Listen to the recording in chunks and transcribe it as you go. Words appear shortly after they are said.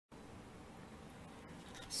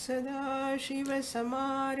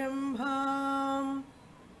सदाशिवसमारम्भां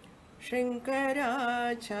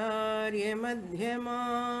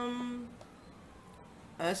शङ्कराचार्यमध्यमाम्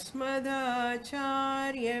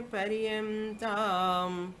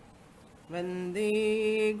अस्मदाचार्यपर्यन्तां वन्दे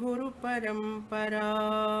गुरुपरम्पराम्।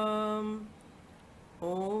 ॐ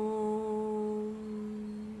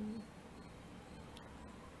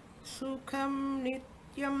सुखं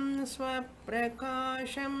नित्यं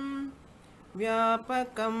स्वप्रकाशं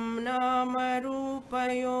व्यापकं नामरूपयोः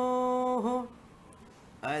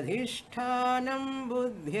अधिष्ठानं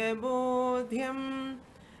बुद्ध्यबोध्यं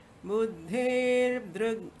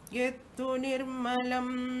बुद्धेर्दृग्यत्तु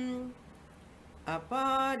निर्मलम्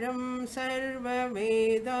अपारं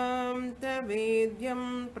सर्ववेदान्तवेद्यं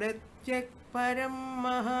प्रत्यक्परं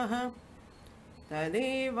महः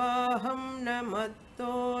तदेवाहं न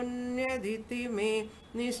मत्तोऽन्यदिति मे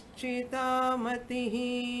निश्चिता मतिः।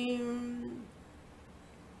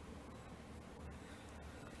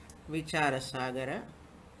 Vichara Sagara,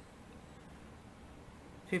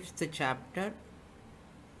 5th chapter,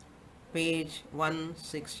 page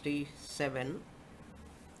 167,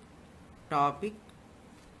 topic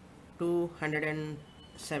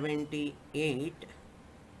 278,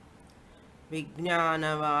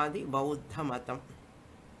 Vijnanavadi Bauddha Matam.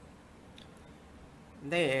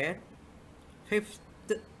 There, 5th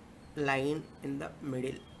line in the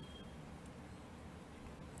middle.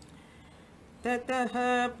 ततः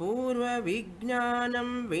पूर्वविज्ञानं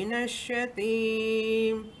विनश्यति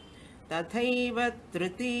तथैव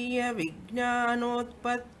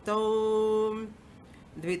तृतीयविज्ञानोत्पत्तौ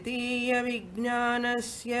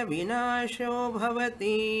द्वितीयविज्ञानस्य विनाशो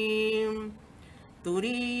भवति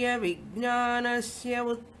तुरीयविज्ञानस्य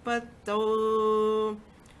उत्पत्तौ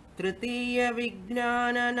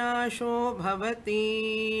तृतीयविज्ञाननाशो भवति।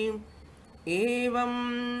 एवं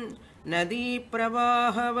नदी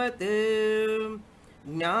प्रवाहवत्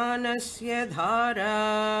ज्ञानस्य धारा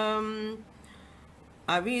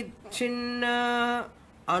अविच्छिन्न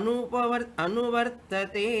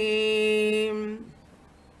अनुवर्तते।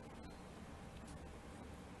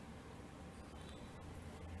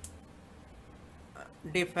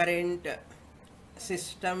 Different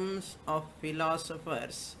systems of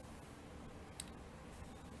philosophers,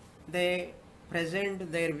 they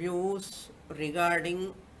present their views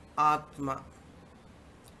regarding Atma.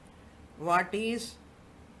 What is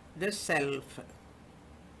the self?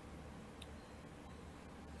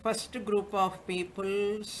 First group of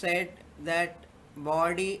people said that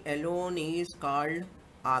body alone is called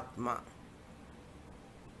Atma.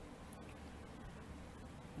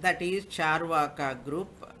 That is Charvaka group.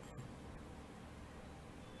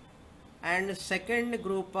 And second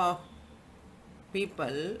group of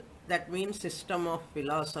people, that means system of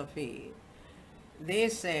philosophy, they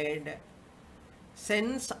said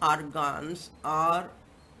sense organs are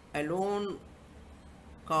alone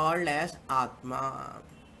called as Atma,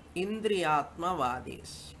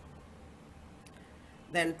 Indriyatmavadis.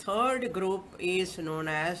 Then third group is known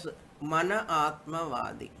as Mana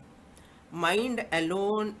Atmavadi. Mind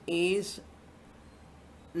alone is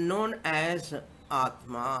known as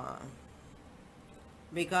Atma.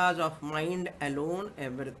 Because of mind alone,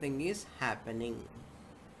 everything is happening.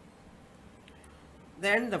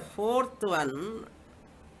 Then the fourth one,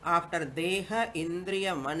 after Deha,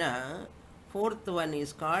 Indriya, Mana, fourth one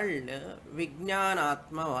is called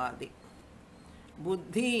Vijnanatmavadi.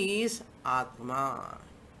 Buddhi is Atma.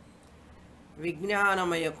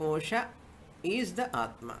 Vijnanamaya Kosha is the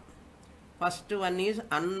Atma. First one is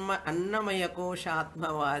Annamaya Kosha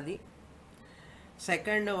Atmavadi.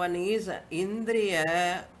 Second one is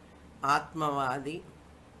Indriya Atmavadi.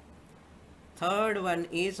 Third one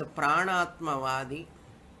is Pranatmavadi.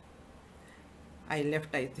 I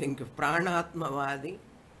left, I think, Pranatmavadi.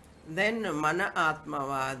 Then Mana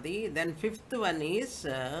Atmavadi. Then fifth one is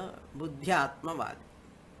Buddhyatmavadi.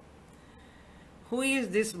 Who is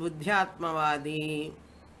this Buddhyatmavadi?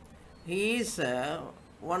 He is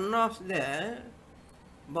one of the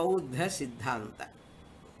Bauddha Siddhanta.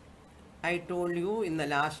 I told you in the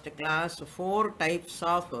last class 4 types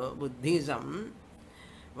of Buddhism: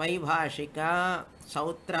 Vaibhashika,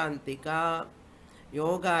 Sautrantika,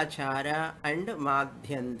 Yogachara and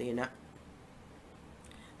Madhyandina.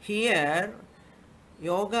 Here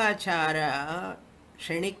Yogachara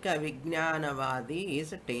Kshanika Vijnanavadi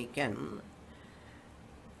is taken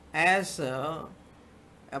as a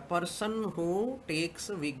person who takes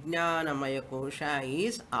Vijnanamaya Kosha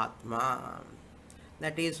is Atma.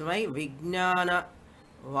 That is why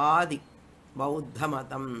Vijnanavadi Bauddha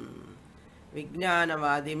Matam.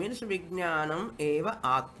 Vijnanavadi means Vijnanam eva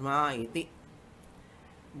Atma iti.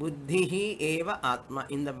 Buddhihi eva atma.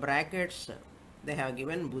 In the brackets, they have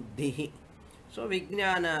given buddhihi. So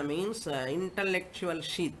vijnana means intellectual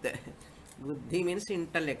sheath. Buddhi means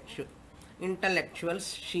intellectual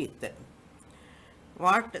sheath.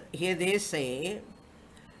 What here they say,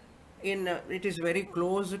 it is very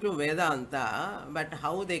close to Vedanta, but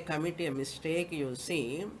how they commit a mistake, you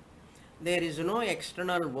see, there is no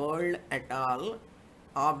external world at all.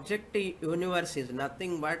 Objective universe is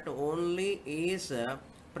nothing but only is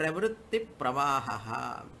pravritti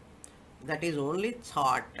pravaha. That is only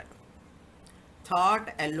thought.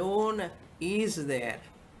 Thought alone is there.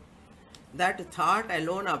 That thought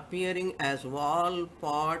alone appearing as wall,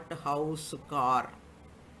 pot, house, car.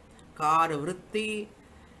 Car vritti,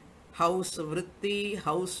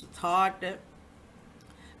 house thought,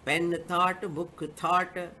 pen thought, book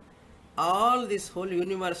thought. All this whole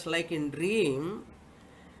universe, like in dream,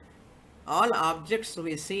 all objects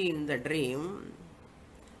we see in the dream,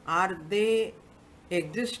 are they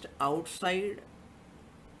exist outside?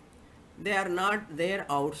 They are not there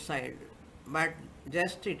outside, but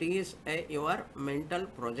just it is your mental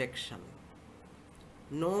projection.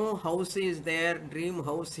 No house is there, dream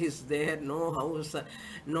house is there, no house,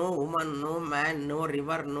 no woman, no man, no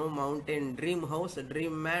river, no mountain, dream house,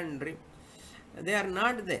 dream man, dream. They are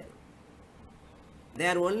not there. They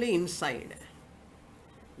are only inside.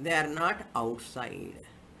 They are not outside.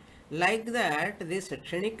 Like that, this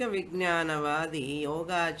Kshanika Vijnanavadi,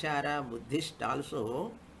 Yogachara Buddhist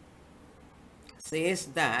also says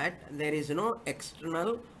that there is no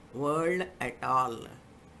external world at all.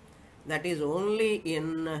 That is only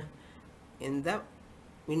in the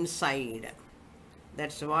inside.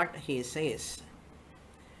 That's what he says.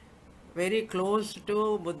 Very close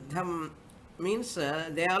to Buddham means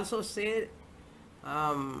they also say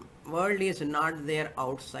world is not there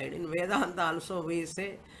outside. In Vedanta also we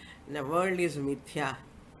say the world is mithya.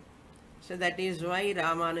 So that is why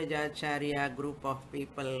Ramanujacharya group of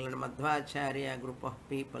people and Madhvacharya group of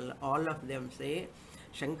people, all of them say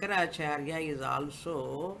Shankaracharya is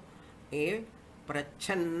also a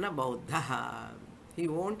Prachanna Bauddha. He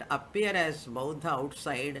won't appear as Bauddha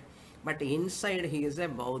outside, but inside he is a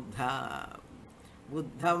Bauddha,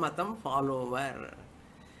 Buddha Matam follower.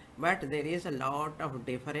 But there is a lot of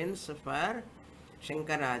difference for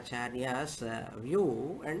Shankaracharya's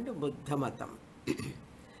view and Buddha Matam.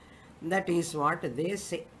 That is what they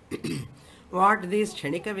say. What this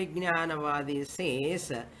Kshanika Vijnanavadi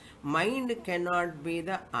says, mind cannot be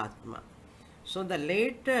the Atma. So the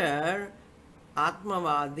later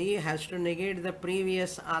Atmavadi has to negate the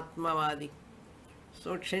previous Atmavadi.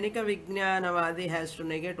 So Kshanika Vijnanavadi has to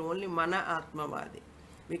negate only Mana Atmavadi.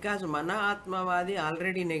 Because Mana Atmavadi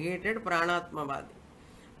already negated Pranatmavadi.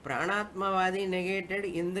 Pranatmavadi negated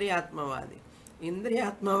Indriyatmavadi.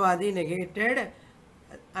 Indriyatmavadi negated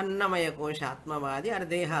Annamaya Kosha Atmavadi or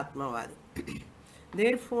Dehatmavadi.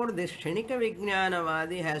 Therefore, this Kshanika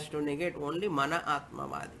Vijnanavadi has to negate only Mana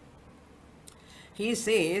Atmavadi. He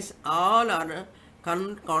says all are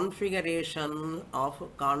configuration of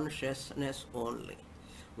consciousness only.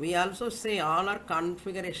 We also say all are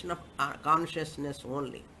configuration of consciousness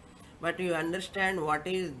only. But you understand what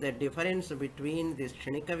is the difference between this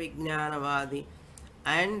Kshanika Vijnanavadi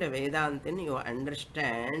and Vedantin, you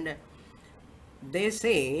understand. They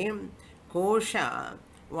say Kosha.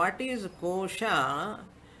 What is Kosha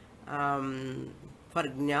for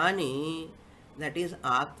Jnani? That is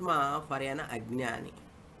Atma for an Ajnani.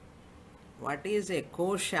 What is a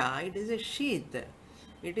Kosha? It is a sheath.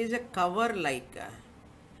 It is a cover like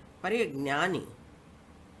for a Jnani.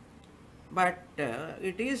 But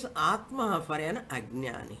it is Atma for an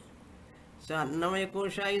Ajnani. So Annamaya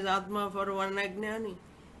Kosha is Atma for one Ajnani.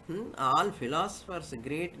 All philosophers,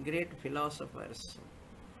 great philosophers.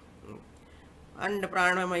 And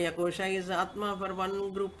Pranamaya Kosha is Atma for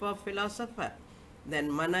one group of philosophers.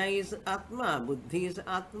 Then Mana is Atma, Buddhi is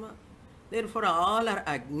Atma. Therefore all are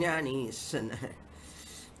Ajnanis.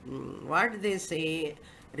 What they say,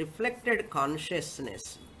 reflected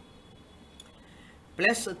consciousness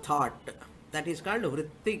plus thought, that is called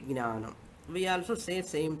Vritti Jnanam. We also say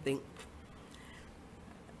same thing.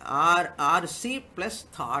 RC plus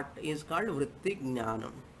thought is called Vritti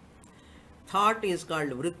Jnanam. Thought is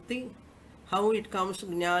called Vritti. How it comes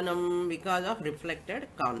Jnanam? Because of reflected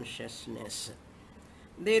consciousness.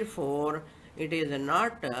 Therefore, it is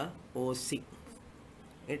not OC.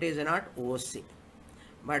 It is not OC.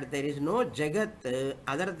 But there is no Jagat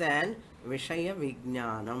other than Vishaya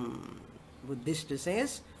Vijnanam. Buddhist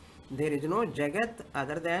says there is no Jagat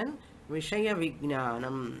other than Vishaya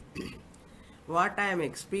Vijnanam. What I am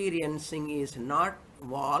experiencing is not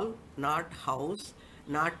wall, not house,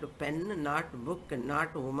 not pen, not book,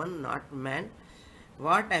 not woman, not man.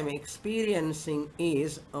 What I am experiencing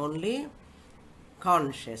is only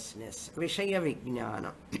consciousness, Vishaya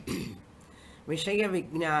Vijnana. Vishaya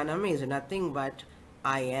Vijnanam is nothing but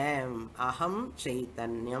I am, Aham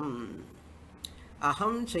Chaitanyam.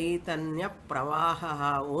 Aham Chaitanya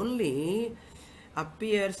Pravaha only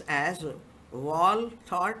appears as wall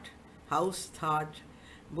thought, house thought,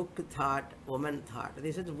 book thought, woman thought.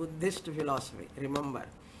 This is Buddhist philosophy, remember.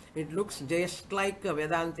 It looks just like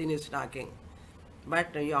Vedantin is talking,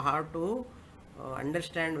 but you have to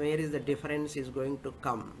understand where is the difference is going to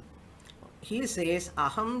come. He says,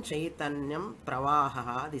 Aham Chaitanyam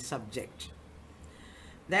Pravaha, the subject.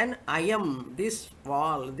 Then I am, this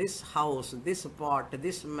wall, this house, this pot,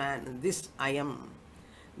 this man, this I am.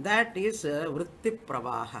 That is Vritti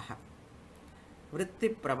Pravaha.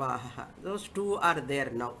 Vritti Pravaha. Those two are there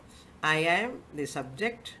now. I am the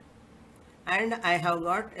subject, and I have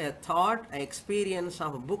got a thought, an experience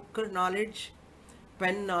of book knowledge,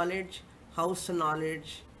 pen knowledge, house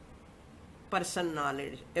knowledge, person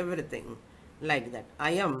knowledge, everything like that.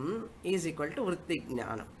 I am is equal to Vritti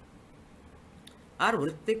Jnana or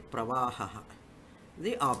Vritti Pravaha,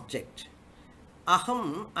 the object.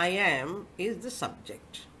 Aham, I am, is the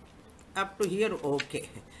subject. Up to here, okay.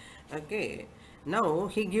 Okay. Now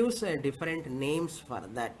he gives different names for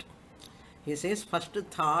that. He says first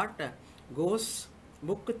thought goes,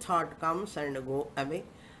 book thought comes and go away,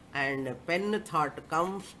 and pen thought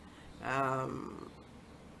comes,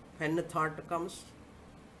 pen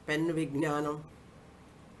vijnanam.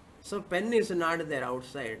 So pen is not there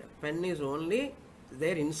outside. Pen is only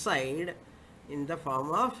there inside in the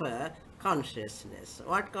form of consciousness.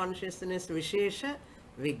 What consciousness? Vishesha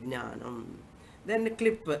Vijnanam. Then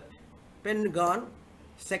clip, pen gone,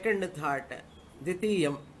 second thought,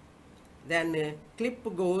 Ditiyam. Then clip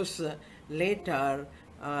goes later,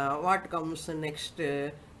 what comes next?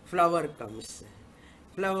 Flower comes.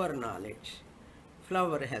 Flower knowledge.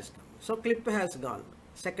 Flower has come. So clip has gone,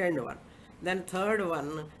 second one. Then third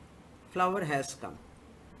one, flower has come.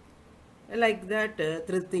 Like that,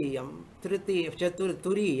 Tritiyam,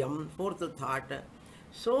 Turiyam, fourth thought.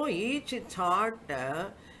 So each thought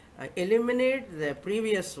eliminate the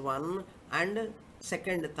previous one, and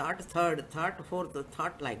second thought, third thought, fourth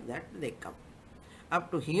thought, like that they come.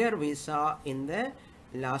 Up to here we saw in the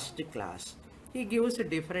last class. He gives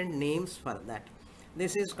different names for that.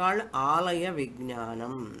 This is called Alaya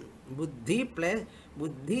Vijnanam. Buddhi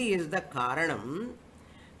is the Karanam.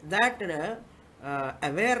 That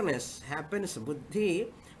awareness happens, Buddhi,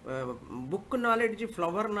 book knowledge,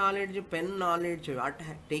 flower knowledge, pen knowledge, what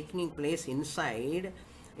taking place inside,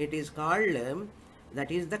 it is called, that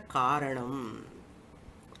is the Karanam.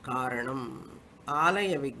 Karanam.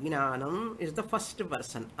 Alaya Vijnanam is the first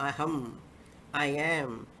person. Aham, I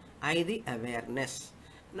am, I the awareness.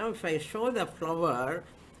 Now if I show the flower,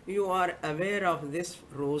 you are aware of this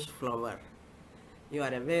rose flower. You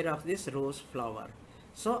are aware of this rose flower.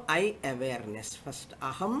 So I awareness first.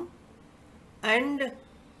 Aham and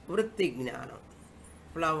Vritti Jnanam.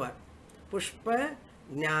 Flower. Pushpa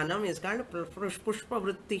Jnanam is called Pushpa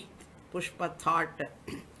Vritti. Pushpa thought.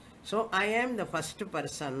 So I am the first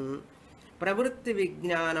person. Pravritti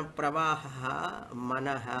Vijnana Pravaha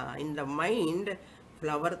Manaha. In the mind,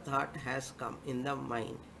 flower thought has come in the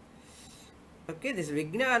mind. Okay, this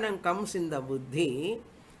Vijnanam comes in the Buddhi.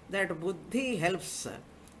 That Buddhi helps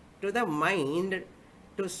to the mind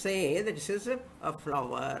to say that this is a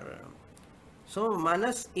flower. So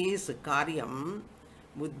Manas is Karyam,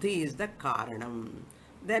 Buddhi is the Karanam.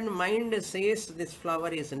 Then mind says this flower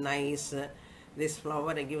is nice, this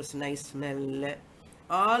flower gives nice smell.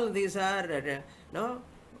 All these are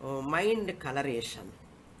mind coloration.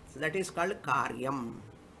 So that is called Karyam.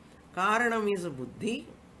 Karanam is Buddhi,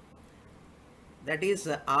 that is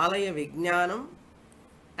Alaya Vijnanam,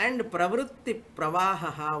 and Pravritti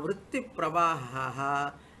Pravaha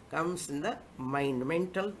comes in the mind,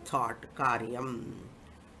 mental thought, Karyam.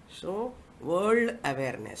 So world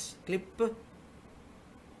awareness, clip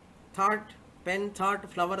thought, pen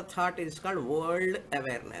thought, flower thought is called world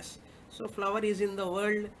awareness. So flower is in the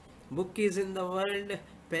world, book is in the world,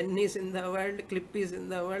 pen is in the world, clip is in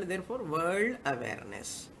the world, therefore world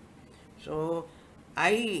awareness. So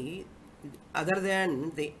I, other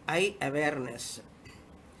than the I awareness,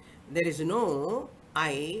 there is no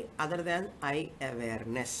I other than I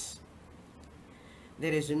awareness.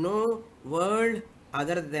 There is no world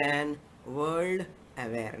other than world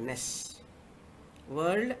awareness.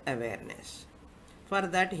 World awareness. For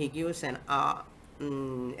that he gives an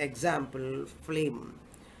example, flame,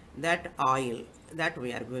 that oil, that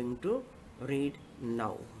we are going to read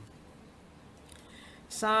now.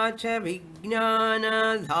 सा च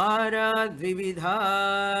विज्ञानधारा द्विविधा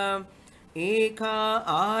एका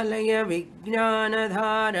आलय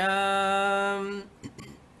विज्ञानधारा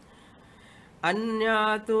अन्या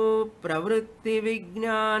तु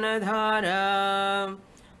प्रवृत्तिविज्ञानधारा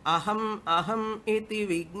अहम् अहम् इति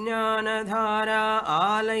विज्ञानधारा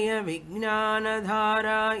आलय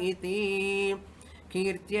विज्ञानधारा इति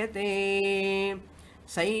कीर्त्यते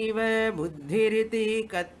सैव बुद्धिरिति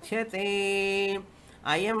कथ्यते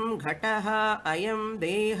अयं घटः अयं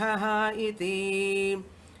देहः इति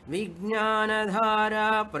विज्ञानधारा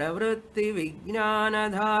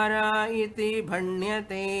प्रवृत्तिविज्ञानधारा इति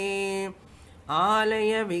भण्यते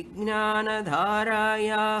आलय विज्ञानधारायाः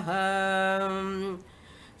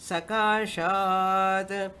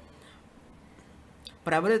सकाशात्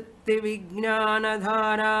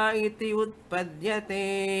प्रवृत्तिविज्ञानधारा इति उत्पद्यते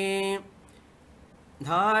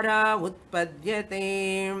धारा उत्पद्यते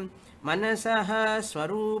मनसः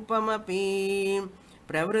स्वरूपमपि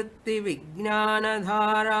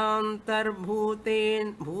प्रवृत्तिविज्ञानधारान्तर्भूतेन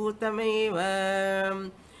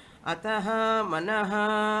अतः मनः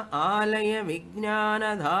आलय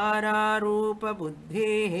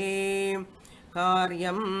विज्ञानधारारूपबुद्धेः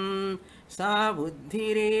कार्यं सा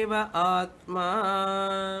बुद्धिरेव आत्मा.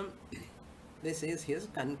 This is his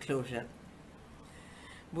conclusion.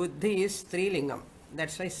 Buddhi is strilingam.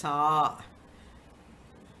 That's why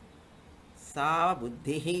sa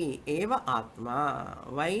buddhihi eva atma.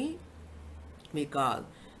 Why? Because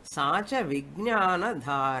sa cha vijnana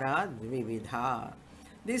dhara dvividha.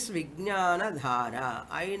 This vijnana dhara,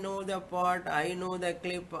 I know the pot, I know the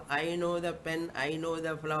clip, I know the pen, I know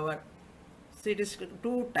the flower. So it is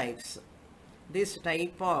two types. This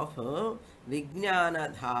type of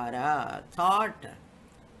vijnana dhara, thought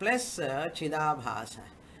plus chidabhasa.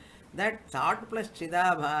 That thought plus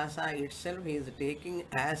chidabhasa itself is taking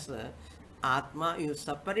as atma. You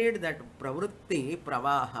separate that pravrutti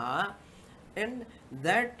pravaha, and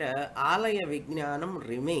that alaya vijnanam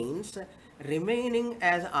remains. Remaining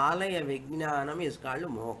as alaya vijnanam is called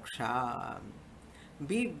moksha.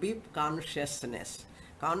 Beep consciousness.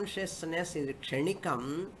 Consciousness is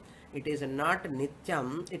kshanikam. It is not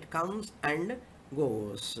nityam. It comes and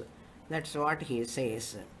goes. That's what he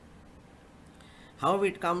says. How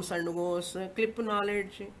it comes and goes? Clip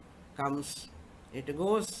knowledge comes, it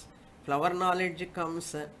goes. Flower knowledge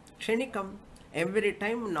comes, kshanikam. Every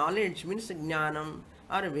time knowledge means jnanam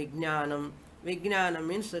or vijnanam. Vijnana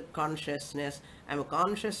means consciousness. I am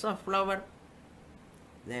conscious of flower.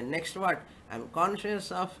 Then next what? I am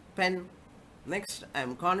conscious of pen. Next I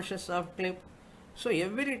am conscious of clip. So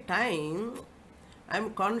every time I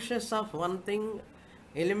am conscious of one thing,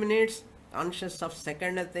 eliminates, conscious of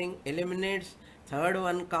second thing, eliminates, third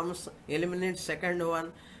one comes, eliminates second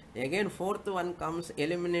one, again fourth one comes,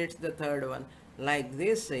 eliminates the third one. Like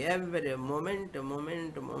this every moment, that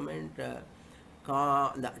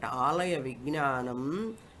alaya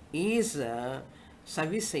vijnanam is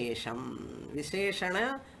savisesham,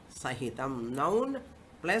 visheshana sahitam, noun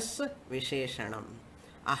plus visheshanam.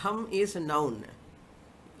 Aham is noun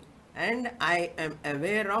and I am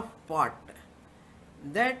aware of pot.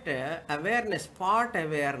 That awareness, pot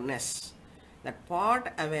awareness, that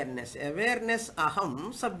pot awareness, awareness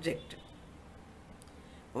aham subject.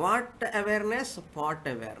 What awareness? Pot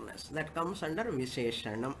awareness. That comes under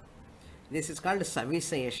visheshanam. This is called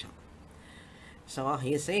savisesham. So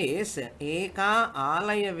he says, eka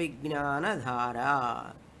alaya vijnana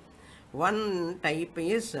dhara. One type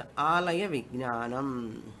is alaya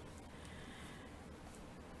vijnanam.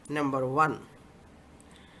 Number 1.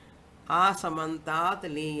 Asamantat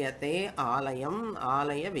liyate alayam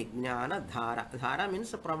alaya vijnana dhara. Dhara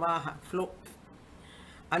means pravaha, flow.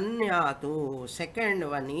 Anyatu, second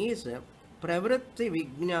one is pravritti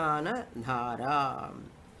vijnana dhara.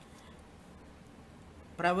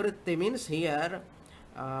 Pravritti means here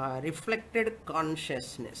reflected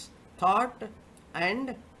consciousness, thought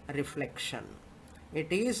and reflection.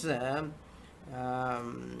 It is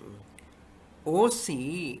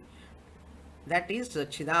OC, that is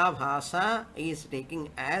Chidabhasa is taking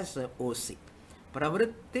as OC.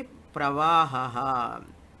 Pravritti pravaha.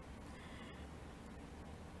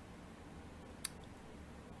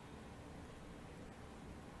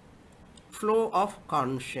 Flow of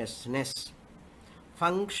consciousness.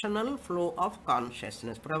 Functional flow of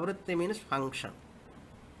consciousness. Pravritti means function.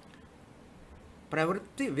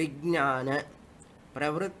 Pravritti vijnana.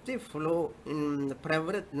 Pravritti flow in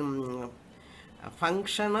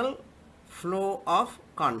functional flow of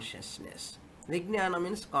consciousness. Vijnana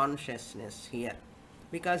means consciousness here.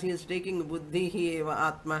 Because he is taking buddhi eva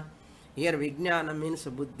atma. Here vijnana means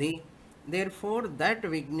buddhi. Therefore, that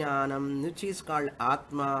Vijnanam, which is called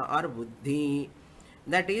Atma or Buddhi,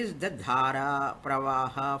 that is the Dhara,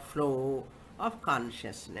 Pravaha, flow of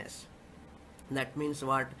consciousness. That means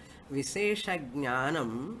what? Vishesha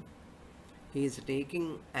Jnanam he is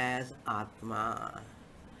taking as Atma.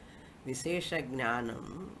 Vishesha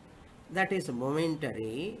Jnanam, that is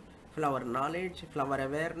momentary, flower knowledge, flower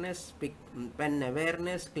awareness, pen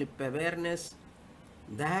awareness, clip awareness,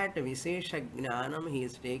 that Vishesha Jnanam he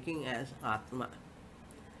is taking as Atma.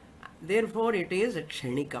 Therefore, it is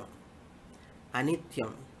Kshanikam,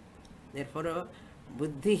 Anityam. Therefore,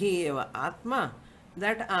 Buddhi eva Atma,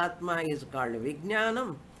 that Atma is called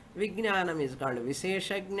Vijnanam. Vijnanam is called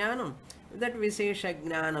Vishesha Jnanam. That Vishesha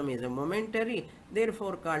Jnanam is a momentary,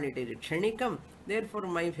 therefore called it is Kshanikam. Therefore,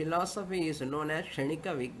 my philosophy is known as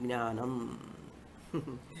Kshanika Vijnanam.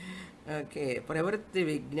 Okay, Pravritti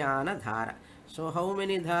Vijnana Dhara. So, how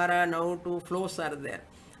many dhara? Now two flows are there.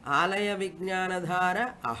 Alaya Vijnana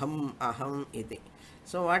Dhara, Aham, Aham iti.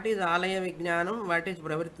 So, what is Alaya Vijnanam? What is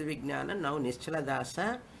Pravritti Vijnana? Now, Nischala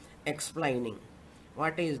Dasa explaining.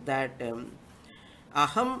 What is that?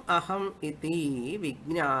 Aham, Aham iti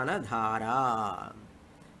Vijnana Dhara.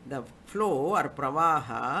 The flow or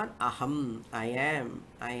pravaha, Aham, I am,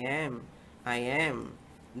 I am, I am.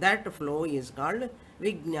 That flow is called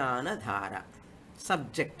Vijnana Dhara.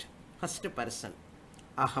 Subject, first person,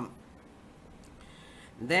 Aham.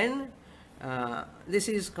 Then this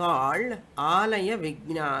is called Alaya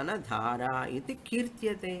Vijnana Dhara iti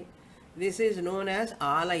Kirtyate. This is known as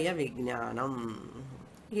Alaya Vijnanam.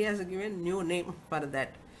 He has given new name for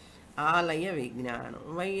that. Alaya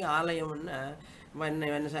Vijnanam. Why Alayam? When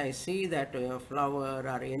I see that flower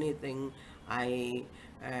or anything, I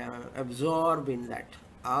absorb in that.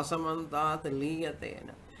 Asamantat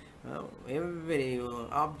liyatena. Every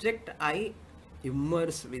object I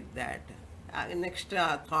immerse with that. Next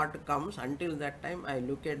thought comes, until that time I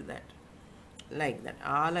look at that. Like that.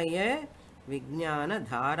 Alaya Vijnana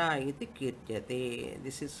Dhara iti Kirtyate.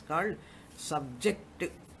 This is called subject.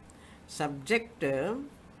 Subject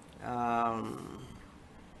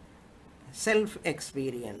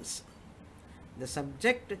self-experience. The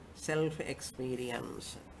subject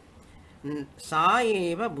self-experience. Sa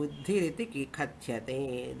eva buddhiriti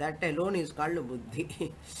kathyate. That alone is called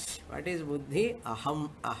buddhi. What is buddhi? Aham,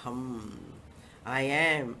 aham. I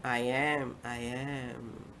am, I am, I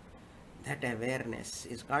am. That awareness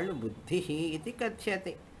is called buddhi iti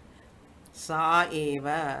kathyate. Sa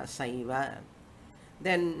eva, saiva.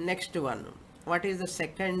 Then next one. What is the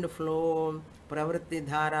second flow? Pravritti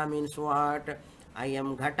dhara means what? I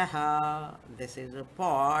am ghataha. This is a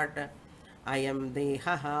pot. I am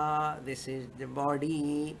dehaha. This is the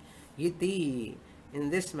body. Iti. In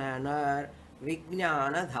this manner,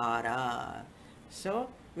 Vijnana dhara. So,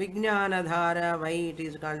 Vijnana dhara, why it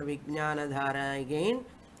is called Vijnana dhara again?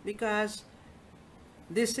 Because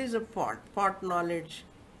this is a pot. Pot knowledge.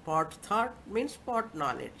 Pot thought means pot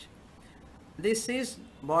knowledge. This is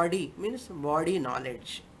body, means body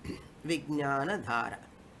knowledge. Vijnana dhara.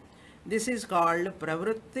 This is called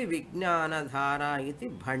Pravritti Vijnana dhara iti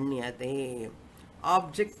bhanyate.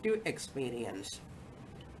 Objective experience.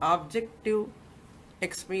 Objective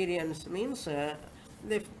experience means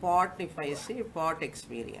the pot, if I say pot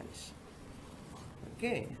experience.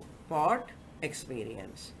 Okay, pot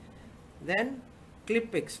experience. Then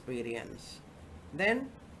clip experience. Then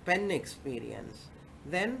pen experience.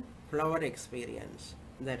 Then flower experience.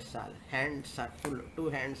 That's all. Hands are full. Two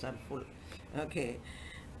hands are full. Okay.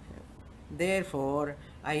 Therefore,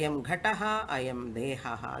 I am ghataha, I am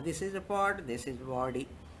dehaha. This is a pot, this is body.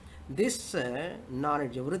 This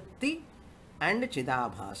knowledge, vritti and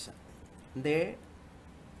chidabhasa. They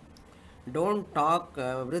don't talk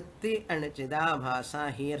vritti and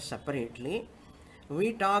chidabhasa here separately.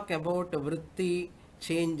 We talk about vritti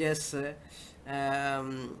changes,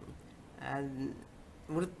 and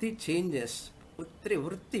vritti changes,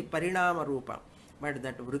 vritti parinama rupa. But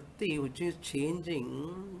that vritti which is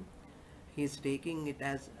changing, he is taking it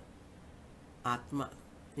as Atma.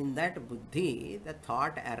 In that buddhi, the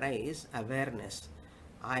thought arise, awareness.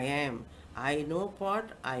 I am. I know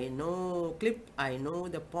pot, I know clip, I know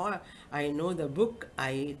the pot, I know the book,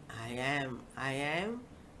 I am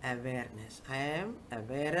awareness. I am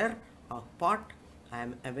awarer of pot, I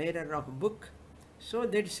am awarer of book. So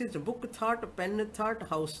that is book thought, pen thought,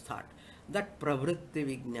 house thought. That pravritti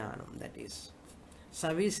vijnanam, that is.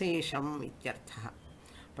 Savisesham ityartha.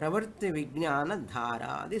 Pravritti vijnana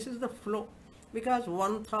dhara. This is the flow. Because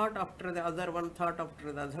one thought after the other, one thought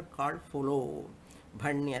after the other called flow.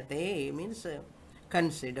 Bhanyate means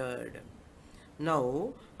considered.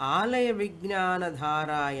 Now, alaya vijnana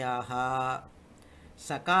dharayaha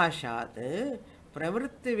Sakashat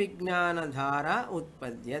pravritti vijnana dhara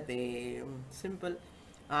utpadyate. Simple.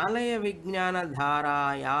 Alaya vijnana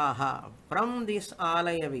dharayaha. From this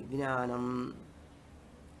alaya vijnanam,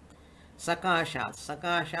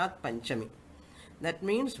 sakashat panchami. That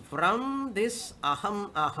means from this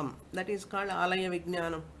aham, that is called alaya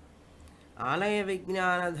vijnanam. Alaya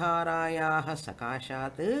vijnana dharayaha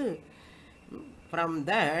sakashat. From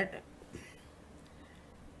that,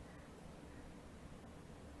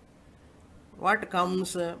 what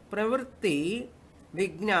comes? Pravritti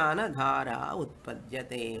vijnana dhara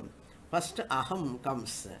utpadyate. First aham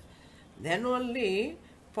comes, then only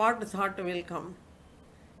pot thought will come.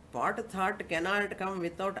 Pot thought cannot come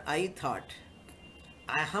without I thought.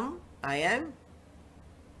 Aham, I am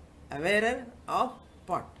aware of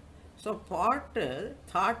pot. So pot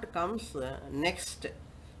thought comes next.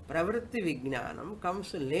 Pravritti vijnanam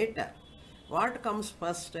comes later. What comes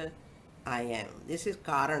first? I am. This is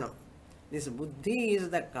karanam. This buddhi is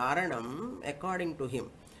the karanam according to him.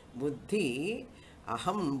 Buddhi,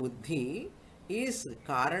 aham buddhi is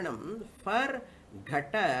karanam for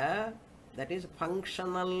ghata, that is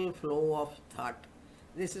functional flow of thought.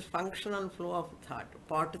 This is functional flow of thought,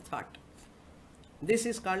 pot thought. This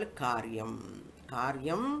is called karyam.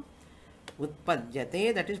 Karyam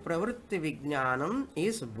utpadyate, that is pravritti vijnanam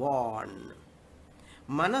is born.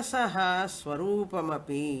 Manasaha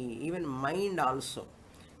swarupamapi, even mind also.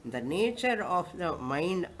 The nature of the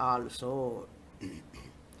mind also,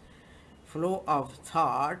 flow of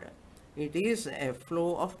thought, it is a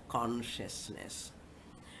flow of consciousness.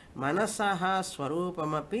 Manasaha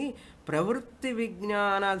swarupamapi pravritti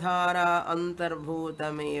vijnana dhara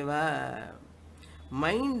antarbhutameva.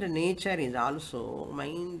 Mind nature is also,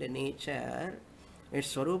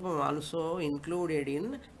 its swarupam also included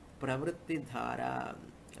in pravritti dhara.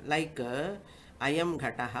 Like ayam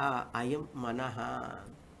ghataha, ayam manaha.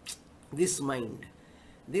 This mind,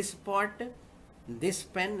 this pot, this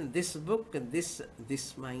pen, this book, this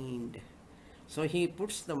mind. So he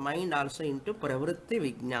puts the mind also into pravritti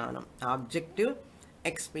vijnanam, objective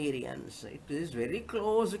experience. It is very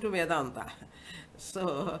close to Vedanta.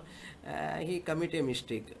 So he commit a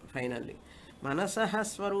mistake finally. Manasaha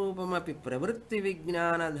swarupamapi pravritti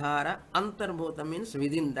vijnana dhara antarbhuta means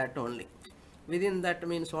within that only. Within that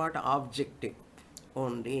means what? Objective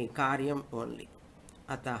only, karyam only.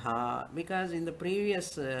 Ataha, because in the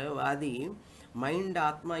previous Vadi, mind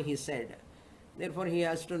Atma he said, therefore he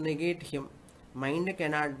has to negate him. Mind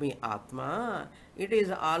cannot be Atma, it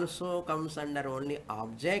is also comes under only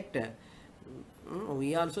object.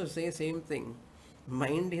 We also say same thing.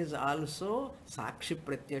 Mind is also Sakshi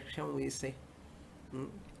Pratyaksham, we say.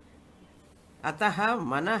 Ataha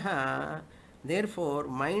manaha, therefore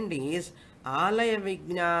mind is alaya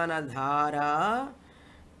vijnana dhara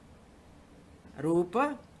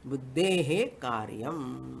Rupa buddhehe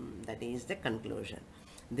karyam. That is the conclusion.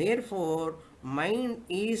 Therefore, mind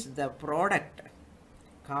is the product,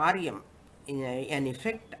 karyam, an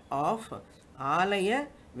effect of alaya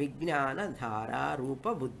vijnana dhara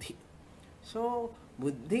rupa buddhi. So,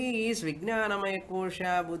 buddhi is vijnanamaya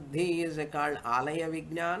kosha, buddhi is called alaya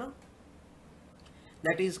vijnanam.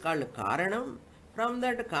 That is called karanam. From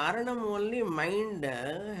that karanam only mind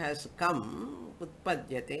has come,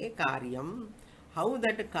 utpadyate karyam. How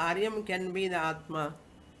that karyam can be the Atma?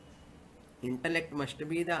 Intellect must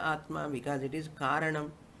be the Atma because it is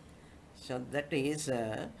karanam. So that is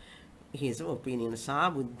his opinion.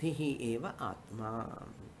 Sa buddhihi eva Atma.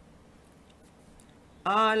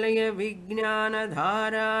 Alaya vijnana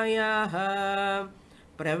dharayaha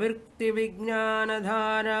pravritti vijnana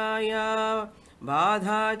dharaya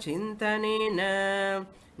badha chintanena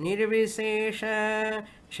nirvisesha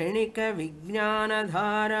kshanika vijnana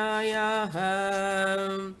dharayaha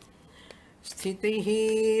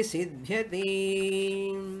sthitihi siddhyati.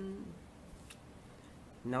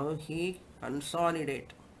 Now he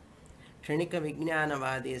consolidate. Kshanika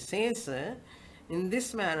Vijnanavadi says, in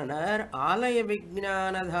this manner, alaya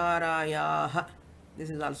vijnana dharayaha,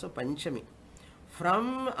 this is also Panchami.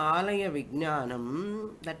 From alaya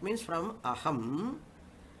vijnanam, that means from aham,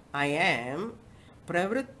 I am,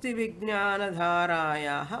 pravritti vijnana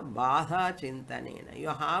dharayaha badha chintanena. You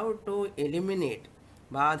have to eliminate.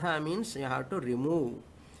 Badha means you have to remove.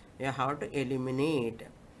 You have to eliminate.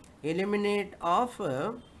 Eliminate of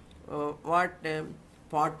what?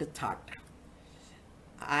 Pot thought.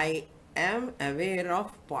 I am aware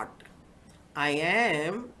of pot. I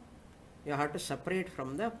am, you have to separate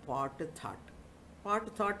from the pot thought.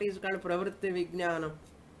 Pot thought is called pravritti vijnanam.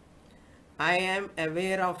 I am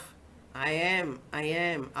aware of, I am,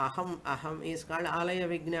 aham is called alaya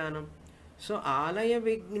vijnanam. So alaya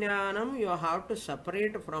vijnanam you have to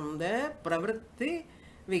separate from the pravritti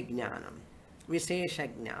vijnanam, vishesha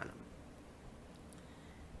jnanam.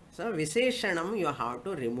 So visheshanam you have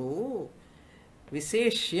to remove,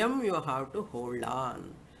 visheshyam you have to hold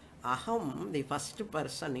on. Aham, the first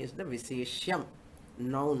person, is the visheshyam,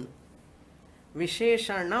 noun.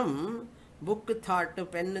 Visheshanam, book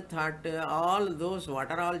thought, pen thought, all those what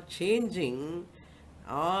are all changing,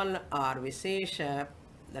 all are vishesha,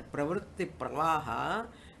 that pravritti pravaha,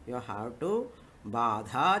 you have to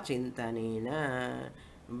badha chintanena,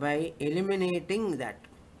 by eliminating that.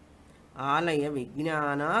 Alaya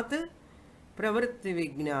vijnanat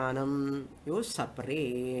pravritti vijnanam, you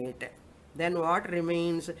separate. Then what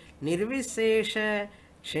remains? Nirvisesha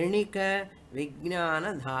kshanika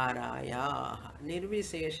vijnana dharaya.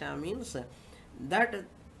 Nirvisesha means that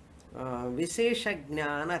vishesha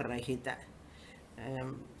jnana rahita.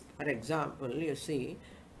 For example, you see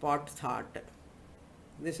pot thought.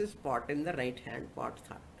 This is pot in the right hand, pot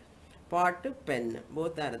thought. Pot, pen,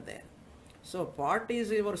 both are there. So pot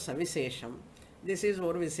is your savishesham. This is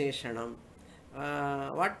your visheshanam.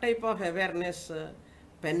 What type of awareness?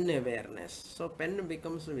 Pen awareness. So pen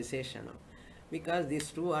becomes visheshanam. Because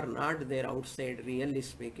these two are not there outside, really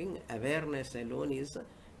speaking. Awareness alone is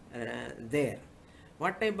there.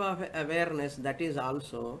 What type of awareness? That is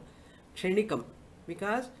also kshanikam.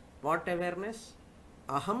 Because what awareness?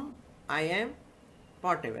 Aham, I am,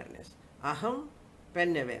 pot awareness. Aham,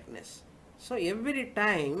 pen awareness. So every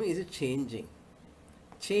time is changing.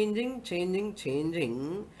 Changing.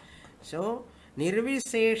 So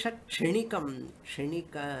nirvisesha kshanikam,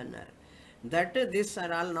 kshanikana. That these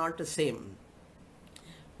are all not the same.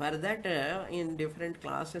 For that, in different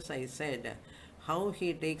classes I said how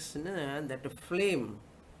he takes that flame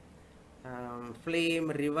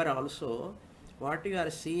river also. What you are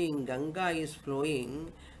seeing, Ganga is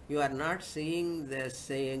flowing, you are not seeing the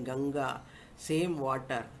same Ganga, same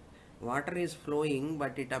water. Water is flowing,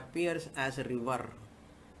 but it appears as a river.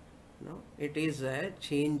 No? It is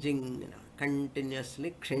changing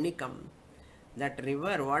continuously, kshanikam. That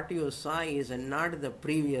river, what you saw is not the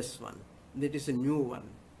previous one. That is a new one.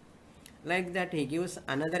 Like that, he gives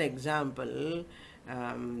another example.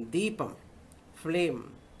 Deepam,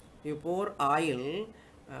 flame. You pour oil,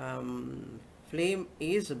 flame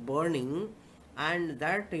is burning, and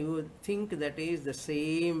that you think that is the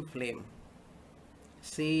same flame.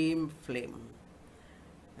 Same flame.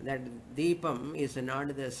 That deepam is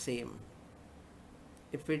not the same.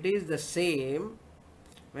 If it is the same,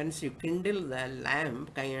 once you kindle the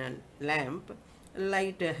lamp,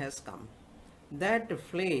 light has come. That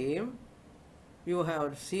flame you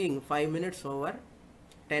have seen 5 minutes over,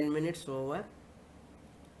 10 minutes over,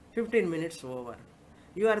 15 minutes over.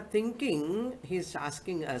 You are thinking he is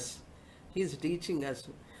asking us, he is teaching us,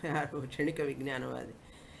 Kshanika Vijnanavadi.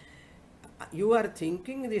 You are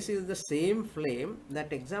thinking this is the same flame.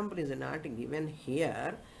 That example is not given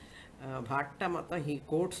here. Bhattamata, he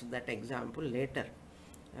quotes that example later.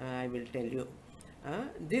 I will tell you.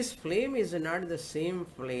 This flame is not the same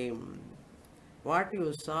flame. What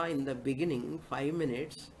you saw in the beginning, 5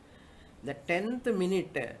 minutes, the 10th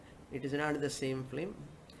minute, it is not the same flame.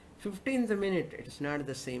 15th minute, it is not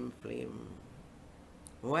the same flame.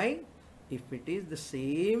 Why? If it is the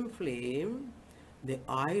same flame, the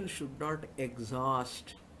oil should not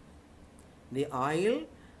exhaust. The oil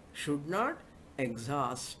should not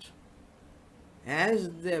exhaust. As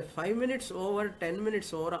the 5 minutes over, 10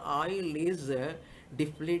 minutes over, oil is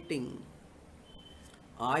depleting.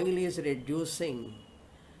 Oil is reducing.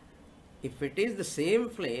 If it is the same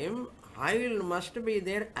flame, oil must be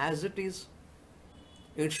there as it is.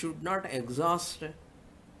 It should not exhaust.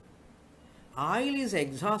 Oil is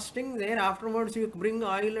exhausting there, afterwards you bring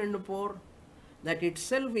oil and pour. That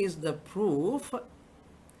itself is the proof.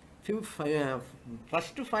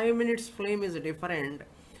 First 5 minutes flame is different.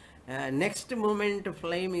 Next moment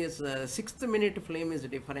flame is, 6th minute flame is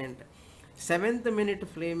different. 7th minute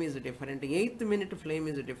flame is different. 8th minute flame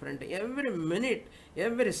is different. Every minute,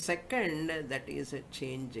 every second, that is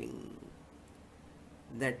changing.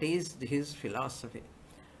 That is his philosophy.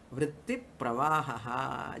 Vritti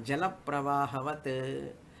pravaha, jala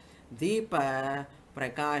pravahavat, deepa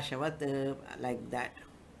prakashavat, like that.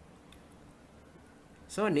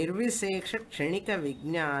 So nirviseksha kshanika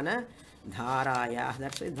vijnana dharaya.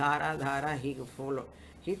 That's why dhara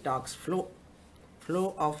he talks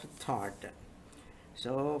flow of thought.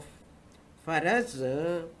 So for us,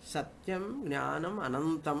 satyam jnanam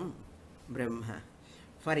anantam brahma.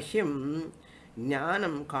 For him,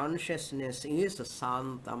 jnanam, consciousness, is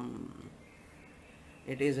santam.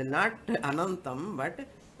 It is not anantam but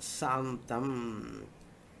santam.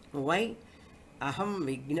 Why? aham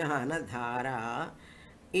vijnana dhara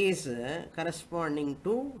is corresponding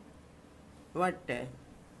to what?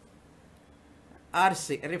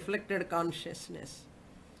 RC, reflected consciousness.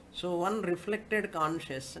 So one reflected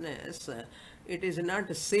consciousness, it is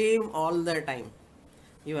not same all the time.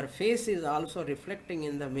 Your face is also reflecting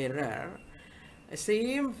in the mirror.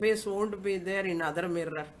 Same face won't be there in other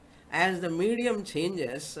mirror. As the medium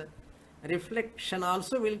changes, reflection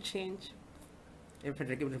also will change. If a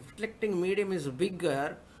reflecting medium is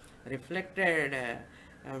bigger, reflected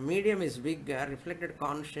medium is bigger, reflected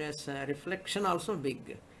conscious, reflection also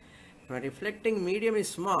big. If a reflecting medium is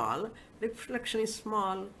small, reflection is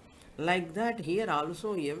small. Like that here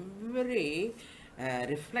also every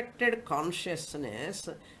reflected consciousness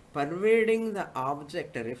pervading the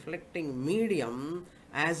object, reflecting medium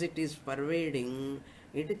as it is pervading,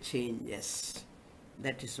 it changes.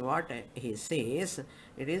 That is what he says,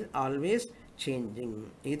 it is always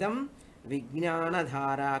changing. Idam vijnana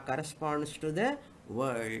dhara corresponds to the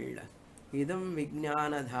world. Idam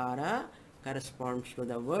vijnana dhara corresponds to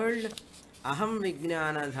the world. Aham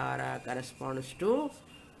vijnana dhara corresponds to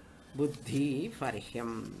buddhi for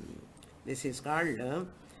him. This is called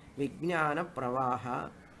vijnana pravaha.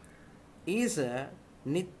 Is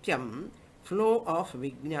nityam, flow of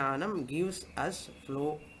vijnanam gives us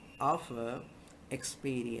flow of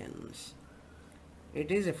experience.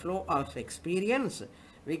 It is a flow of experience.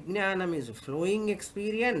 Vijnanam is flowing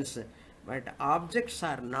experience, but objects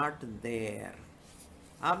are not there.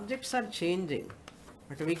 Objects are changing,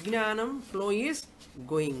 but vijnanam flow is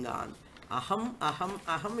going on. Aham, aham,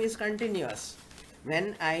 aham is continuous.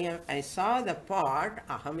 When I saw the pot,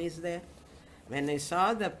 aham is there. When I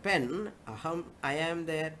saw the pen, aham, I am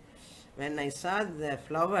there. When I saw the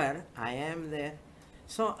flower, I am there.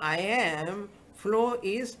 So I am flow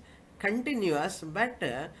is continuous, but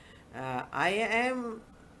I am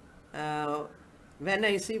when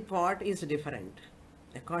I see pot is different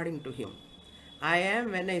according to him. I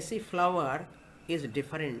am when I see flower is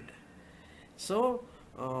different. So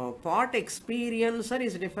pot experiencer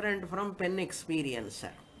is different from pen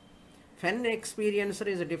experiencer. Pen experiencer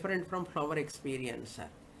is different from flower experiencer.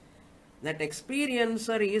 That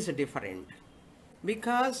experiencer is different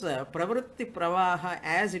because pravritti pravaha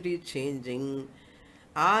as it is changing,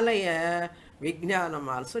 alaya vijnanam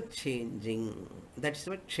also changing. That is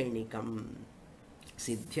what kshenikam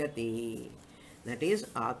siddhyati. That is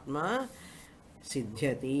atma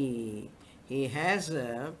siddhyati. He has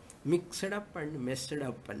mixed up and messed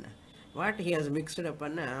up. What he has mixed up?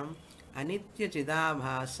 Anitya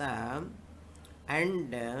chidabhasa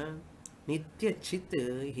and nitya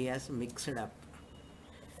chit he has mixed up.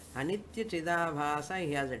 Anitya chidabhasa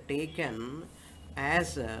he has taken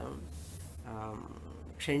as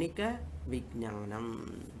kshenika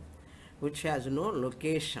vijnanam, which has no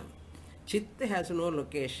location. Chit has no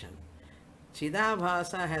location.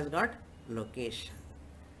 Chidabhasa has got location.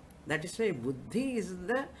 That is why buddhi is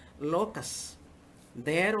the locus.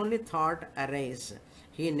 There only thought arise.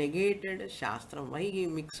 He negated shastram. Why he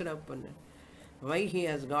mixed up? Why he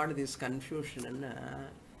has got this confusion?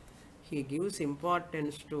 He gives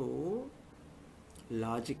importance to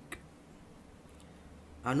logic.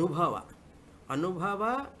 Anubhava.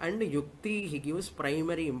 Anubhava and yukti he gives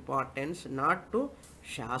primary importance, not to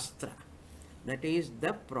shastra. That is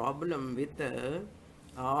the problem with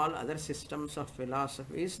all other systems of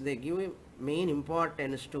philosophies. They give main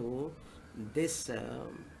importance to this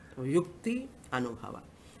yukti, anubhava.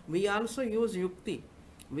 We also use yukti,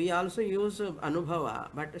 we also use anubhava,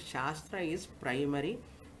 but shastra is primary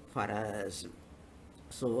for us.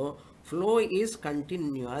 So flow is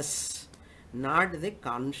continuous, not the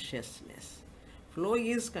consciousness. Flow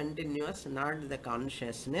is continuous, not the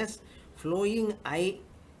consciousness. Flowing I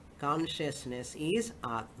consciousness is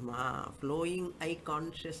Atma. Flowing I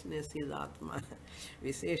consciousness is Atma.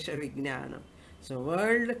 Vishesha Vijnanam. So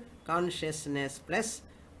world consciousness plus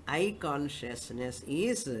I consciousness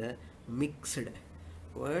is mixed.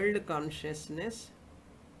 World consciousness,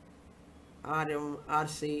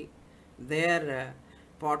 RC, their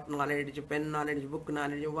pot knowledge, pen knowledge, book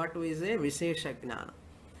knowledge, what is a Vishesha Jnana.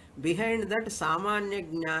 Behind that Samanya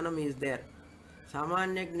Jnanam is there.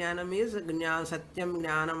 Samanya Jnanam is Satyam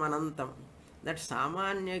Jnanam Anantam. That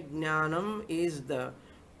Samanya Jnanam is the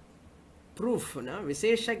proof. No?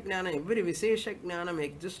 Vishesha Jnana, every Vishesha Jnanam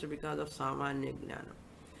exists because of Samanya Jnanam.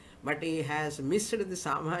 But he has missed the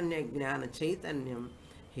Samanya Jnana Chaitanyam.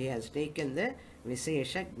 He has taken the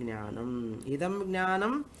Vishesha Jnanam. Idam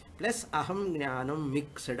Jnanam plus Aham Jnanam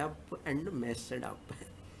mixed up and messed up.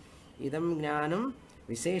 Idam Jnanam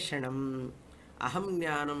Visheshanam. Aham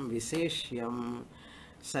Jnanam Visheshyam.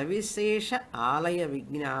 Savishesha Alaya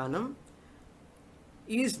Vijnanam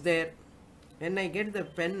is there. When I get the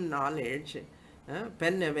pen knowledge,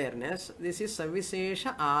 pen awareness, this is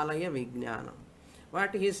Savishesha Alaya Vijnanam.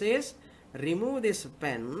 What he says, remove this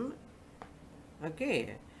pen,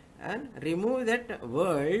 okay, and remove that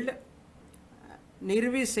world,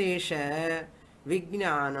 Nirvishesha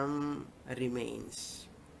Vijnanam remains.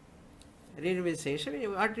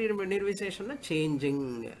 Nirvishesha, what is Nirvishesha?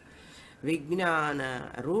 Changing.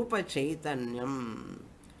 Vijnana Rupa Chaitanyam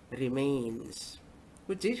remains,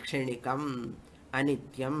 which is Kshenikam,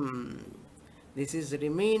 Anityam. This is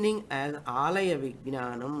remaining as Alaya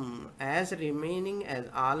Vijnanam, as remaining as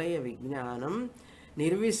Alaya Vijnanam,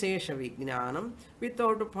 Nirvishesha Vijnanam,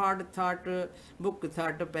 without part thought, book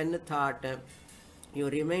thought, pen thought. You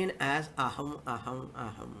remain as Aham, Aham,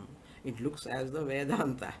 Aham. It looks as the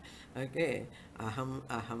Vedanta. Okay, Aham,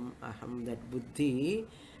 Aham, Aham. That Buddhi,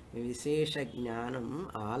 Vishesha Jnanam,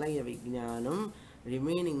 Alaya Vijnanam,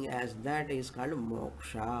 remaining as that is called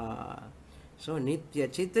Moksha. So Nitya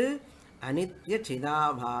Chit, Anitya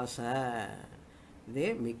Chidabhasa.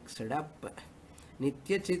 They mixed up.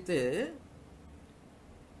 Nitya Chit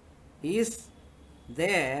is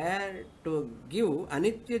there to give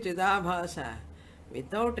Anitya Chidabhasa.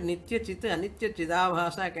 Without Nitya Chitta, Anitya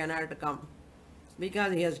Chidabhasa cannot come.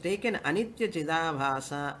 Because he has taken Anitya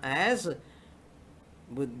Chidabhasa as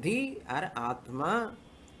Buddhi or Atma,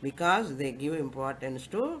 because they give importance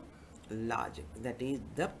to logic. That is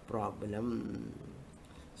the problem.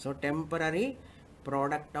 So temporary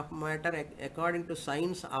product of matter, according to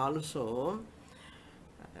science also,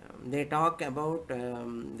 they talk about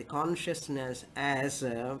the consciousness as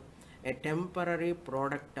a temporary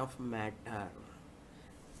product of matter.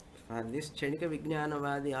 For this Kshenika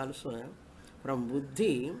Vijnanavadi also, from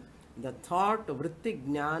Buddhi, the thought Vritti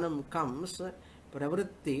Jnanam comes,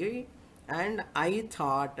 Pravritti, and I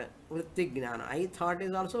thought Vritti Jnana. I thought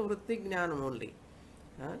is also Vritti Jnanam only.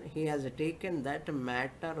 He has taken that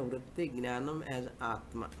matter Vritti Jnanam as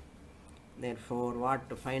Atma. Therefore,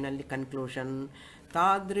 what finally conclusion?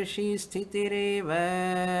 Tadrishi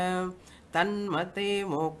sthitireva tanmate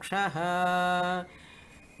mokshaha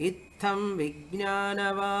Itham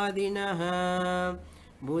Vijnanavadinaha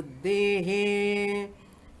Buddhehe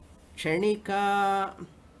Kshenika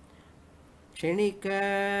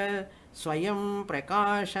Swayam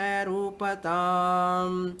Prakasha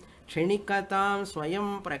Rupatam Kshenikatam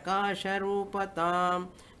Swayam Prakasha Rupatam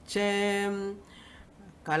Chem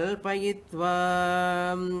Kalpayitva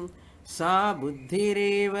Sa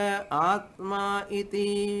Buddhireva Atma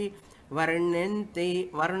Iti Varnayanti.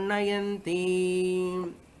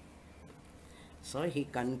 So he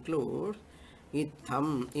concludes,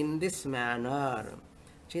 Itham, in this manner,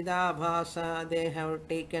 Chidabhasa they have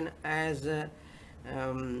taken as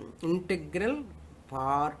integral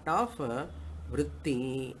part of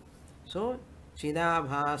Vritti. So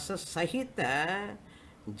Chidabhasa Sahita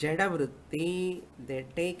Jada Vritti they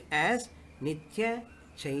take as Nitya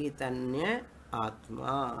Chaitanya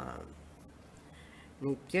Atma.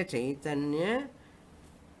 Nitya Chaitanya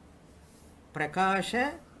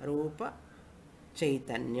Prakasha Rupa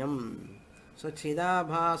Chaitanyam. So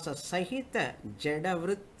Chidabhasa Sahita Jada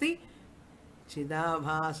Vritti,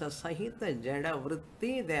 Chidabhasa Sahita Jada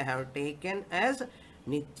Vritti they have taken as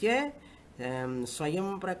Nitya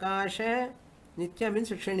Swayam Prakasha. Nitya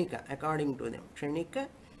means Kshenika according to them. Kshenika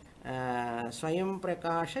Swayam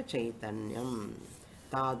Prakasha Chaitanyam.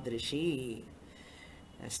 Tadrishi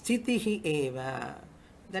Sthitihi Eva.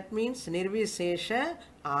 That means Nirvishesha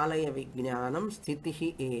Alaya Vijnanam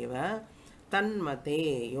Sthitihi Eva.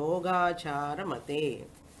 Tanmate, Yogachara Mate.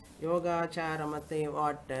 Yogachara Mate,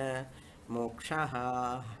 what?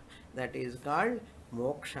 Mokshaha. That is called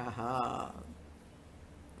Mokshaha.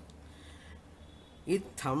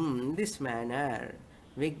 Itham, this manner,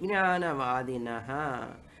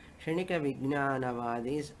 Vijnanavadinaha, Kshenika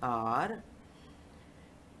Vijnanavadis are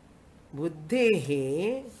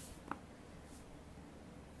Buddhehe,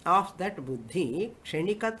 of that Buddhi,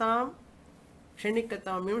 Kshenikatam.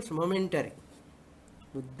 Kshenikatam means momentary.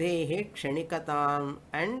 Buddhehe Kshenikatam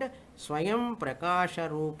and Swayam Prakasha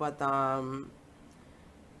Rupatam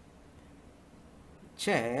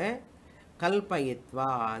Che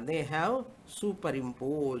Kalpayitva. They have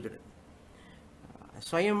superimposed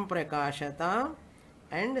Swayam Prakashatam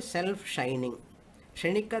and self-shining.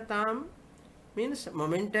 Kshenikatam means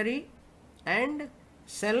momentary and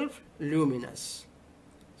self-luminous.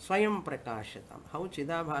 Swayam Prakashatam. How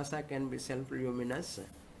Chidabhasa can be self-luminous?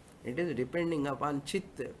 It is depending upon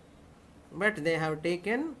Chit. But they have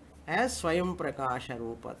taken as Swayam Prakasha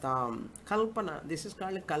Rupatam. Kalpana. This is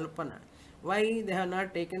called Kalpana. Why they have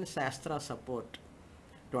not taken Shastra support?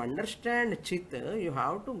 To understand Chit, you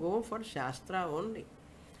have to go for Shastra only.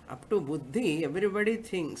 Up to buddhi, everybody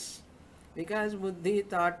thinks. Because buddhi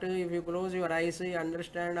thought, if you close your eyes, you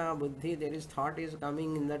understand, buddhi, there is thought is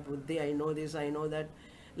coming in that buddhi, I know this, I know that.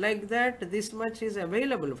 Like that, this much is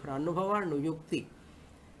available for anubhava and yukti.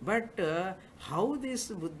 But how this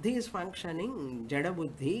buddhi is functioning, jada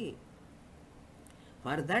buddhi,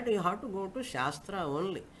 for that you have to go to Shastra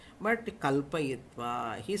only. But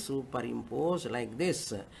kalpayitva, he superimposed like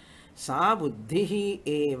this. Sa buddhihi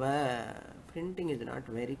eva. Printing is not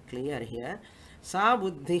very clear here. Sa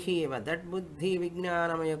buddhihi eva. That buddhi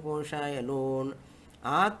vijnanamaya kosha alone.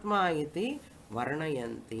 Atma iti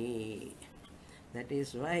varnayanti. That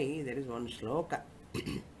is why there is one shloka.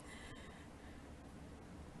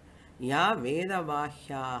 Ya veda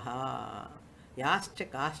vahyaha. Yascha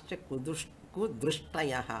kascha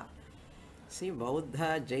kudrushtayaha. See,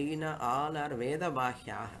 Buddha, Jaina, all are Veda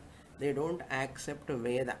Bhahyaha. They don't accept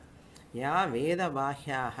Veda. Ya Veda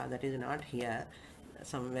Bhahyaha, that is not here.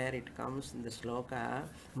 Somewhere it comes in the sloka.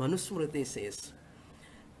 Manusmriti says,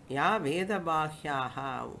 Ya Veda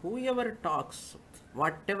Bhahyaha, whoever talks,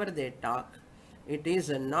 whatever they talk, it is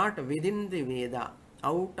not within the Veda,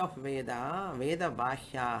 out of Veda, Veda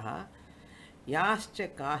Bhahyaha, Yascha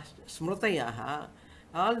Kascha, Smrutayaha,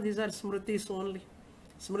 all these are Smritis only.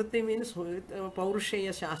 Smriti means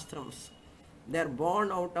Paurusheya Shastrams. They are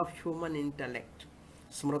born out of human intellect.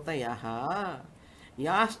 Smrutayaha,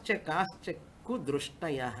 Yascha Kascha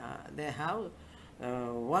Kudrushtayaha. They have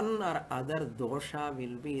one or other dosha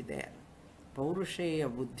will be there.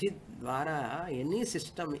 Paurusheya Buddhi Dvara, any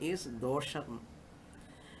system is dosham.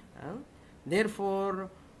 Therefore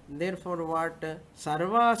what?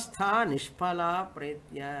 Sarvastha Nishphala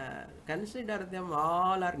Pretya. Consider them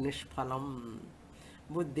all are Nishphalam.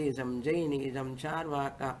 Buddhism, Jainism,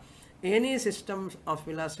 Charvaka, any systems of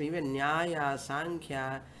philosophy, even Nyaya,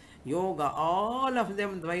 Sankhya, Yoga, all of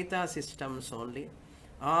them Dvaita systems only.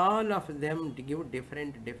 All of them give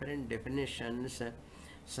different definitions.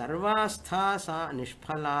 Sarvastha sa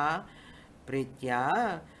nishphala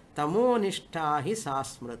pritya tamo nishtha hi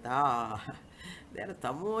sasmrita. They are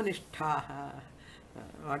tamo nishtha.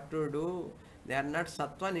 What to do? They are not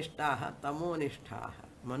sattva nishtha, tamo nishtha.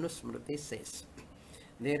 Manusmriti says.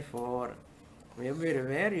 Therefore,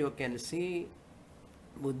 everywhere you can see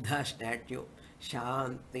Buddha statue,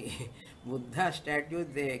 Shanti. Buddha statue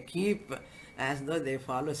they keep as though they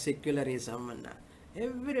follow secularism.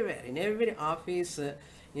 Everywhere, in every office,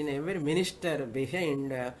 in every minister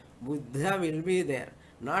behind, Buddha will be there,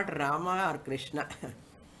 not Rama or Krishna.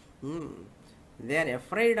 They are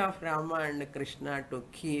afraid of Rama and Krishna to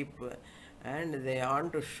keep, and they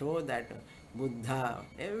want to show that Buddha,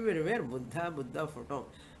 everywhere Buddha photo,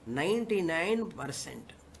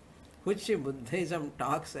 99%, which Buddhism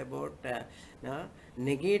talks about,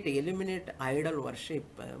 negate, eliminate idol worship,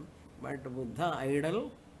 but Buddha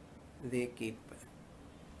idol they keep.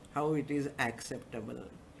 How it is acceptable?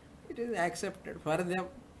 It is accepted for them.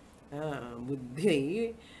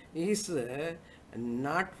 Buddhi is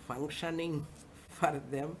not functioning for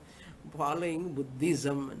them, following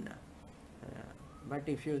Buddhism. But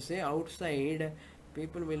if you say outside,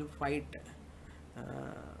 people will fight.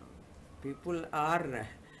 People are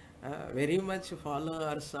very much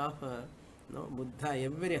followers of Buddha.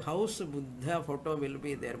 Every house Buddha photo will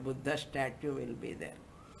be there, Buddha statue will be there.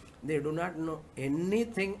 They do not know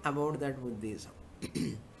anything about that Buddhism.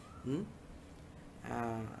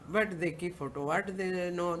 But they keep photo. What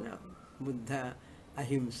they know now? Buddha,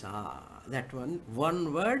 ahimsa. That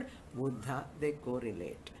one word, Buddha, they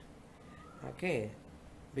correlate. Okay,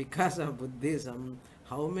 because of Buddhism,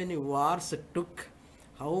 how many wars took,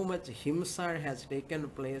 how much himsa has taken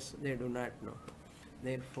place, they do not know.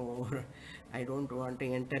 Therefore, I don't want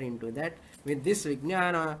to enter into that. With this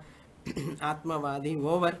Vijnana Atmavadi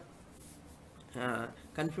over,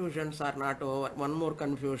 confusions are not over. One more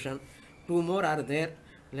confusion, two more are there.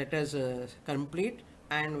 Let us complete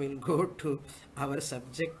and we'll go to our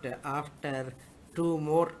subject after two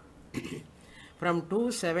more. From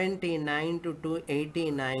 279 to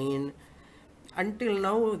 289, until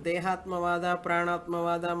now, Dehatmavada,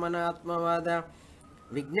 Pranatmavada, Manatmavada,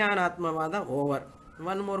 Vijnanatmavada over.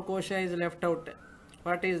 One more kosha is left out.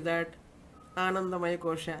 What is that? Anandamaya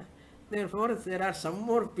kosha. Therefore, there are some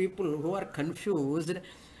more people who are confused,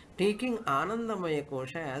 taking Anandamaya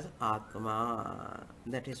kosha as Atma.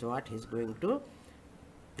 That is what he is going to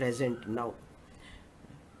present now.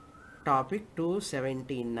 Topic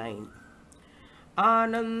 279.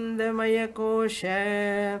 Anandamaya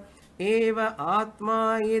kosha eva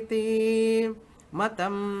atma iti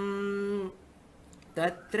matam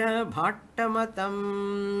tatra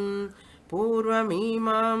bhattamatam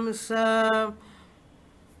purvamimamsa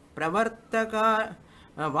pravartaka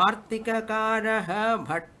वार्तिककारः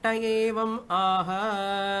Bhatt एवम् आह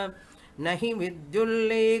न हि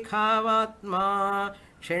विद्युल्लेखावात्मा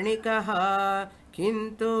क्षणिकः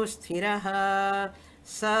किन्तु स्थिरः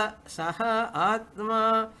सः आत्मा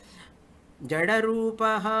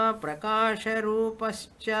जडरूपः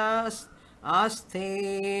प्रकाशरूपश्च आस्ते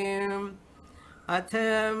अथ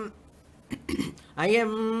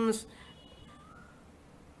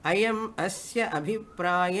अयम् अस्य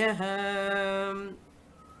अभिप्रायः.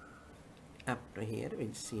 Up to here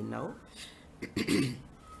we'll see now.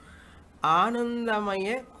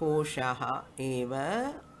 आनंदमय कोशः एव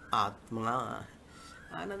आत्मा.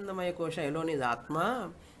 आनंदमय कोश alone is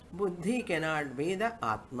atma. Buddhi cannot be the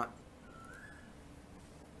atma.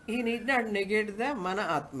 He need not negate the mana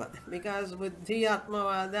atma, because buddhi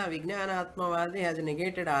atmavada, vijnana atmavadi has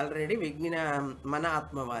negated already mana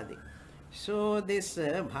atmavadi. So this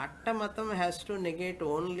bhatta matam has to negate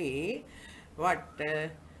only what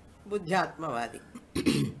buddhi atmavadi.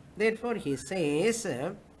 Therefore he says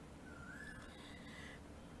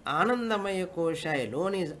Anandamaya kosha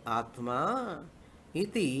alone is atma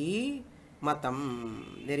iti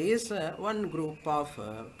matam. There is one group of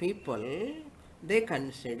people, they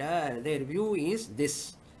consider, their view is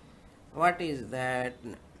this. What is that?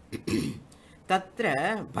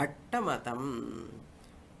 Tatra bhatta matam.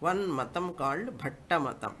 One matam called bhatta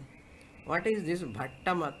matam. What is this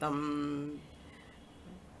bhatta matam?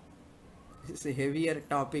 It's a heavier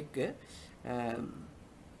topic.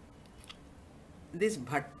 This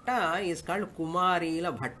bhatta is called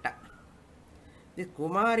Kumarila bhatta. This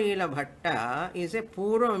Kumarila bhatta is a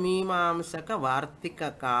Purva Mimamsaka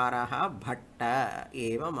Vartika Karaha bhatta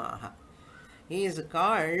eva maha. He is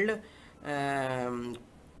called,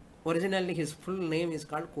 originally his full name is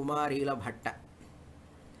called Kumarila bhatta.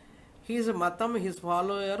 His matam, his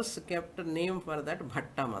followers kept a name for that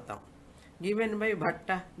bhatta matam. Given by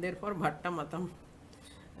bhatta, therefore bhatta matam.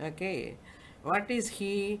 Okay. What is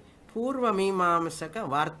he? Purva Mimamsaka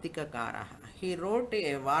Vartika Karaha. He wrote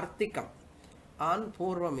a Vartikam on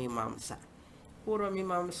Purva Mimamsa. Purva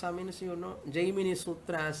Mimamsa means, you know, Jaimini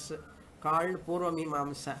Sutras called Purva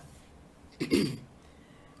Mimamsa.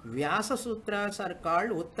 Vyasa Sutras are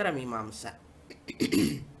called Uttara Mimamsa.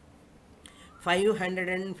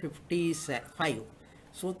 555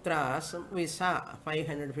 Sutras we saw,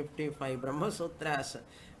 555 Brahma Sutras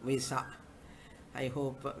we saw. I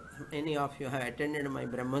hope many of you have attended my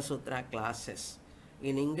Brahma Sutra classes.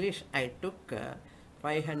 In English, I took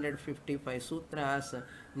 555 sutras,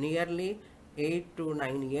 nearly 8 to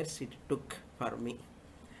 9 years it took for me.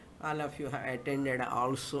 All of you have attended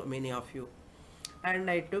also, many of you.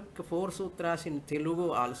 And I took 4 sutras in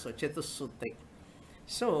Telugu also, Chatussutai.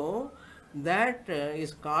 So, that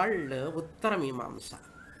is called Uttara Mimamsa.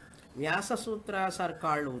 Vyasa Sutras are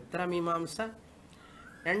called Uttara Mimamsa.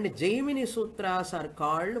 And Jaimini Sutras are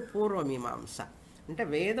called Purva Mimamsa. Ante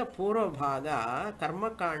Veda Purva Bhaga,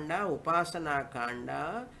 Karma Kanda, Upasana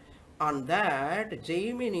Kanda. On that,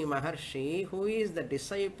 Jaimini Maharshi, who is the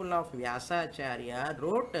disciple of Vyasacharya,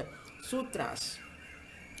 wrote sutras.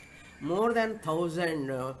 More than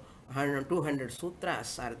 1,200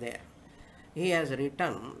 sutras are there. He has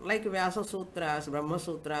written, like Vyasa Sutras, Brahma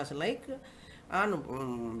Sutras, like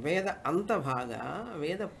on Veda Anta Bhaga,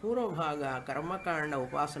 Veda Purva Bhaga, Karma Kanda,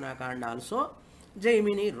 Upasana Kanda also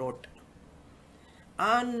Jaimini wrote.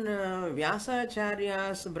 On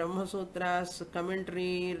Vyasacharya's Brahma Sutras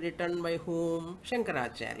commentary written by whom?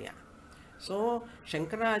 Shankaracharya. So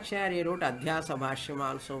Shankaracharya wrote Adhyasa Bhashyam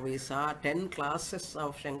also. We saw 10 classes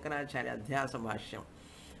of Shankaracharya Adhyasa Bhashyam.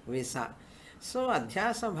 We saw. So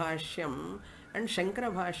Adhyasa Bhashyam and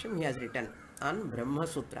Shankara Bhashyam he has written on Brahma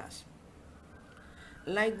Sutras.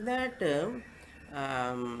 Like that,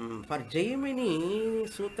 for Jaimini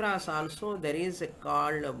Sutras also there is a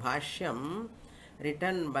called Bhashyam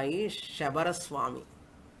written by Shabaraswami.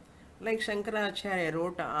 Like Shankaracharya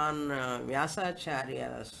wrote on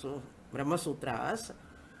Vyasacharya Brahma Sutras,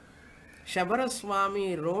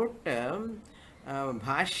 Shabaraswami wrote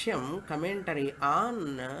Bhashyam commentary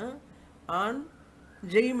on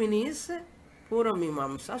Jaimini's Purva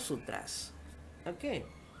Mimamsa Sutras. Okay.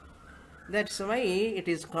 That's why it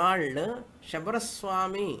is called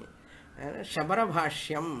Shabaraswami, Shabara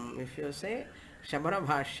Bhashyam. If you say Shabara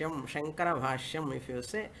Bhashyam, Shankara Bhashyam, if you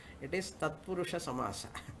say, it is Tatpurusha Samasa.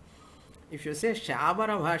 If you say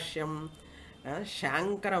Shabara Bhashyam,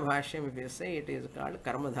 Shankara Bhashyam, if you say, it is called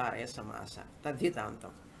Karmadharaya Samasa,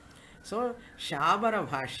 Tadhitantam. So, Shabara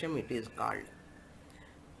Bhashyam it is called.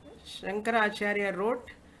 Shankaracharya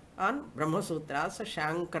wrote on Brahma Sutras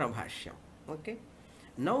Shankara Bhashyam. Okay.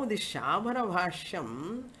 Now, the Shabara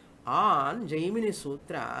Bhashyam on Jaimini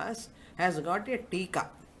Sutras has got a tika.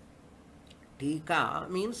 Tika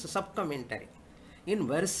means sub-commentary in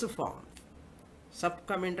verse form.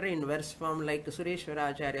 Sub-commentary in verse form, like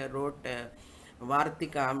Sureshwaracharya wrote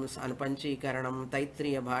Vartikams and Panchikaranam,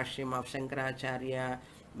 Taitriya Bhashyam of Shankaracharya,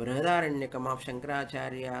 Brihadaranyakam of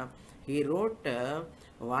Shankaracharya. He wrote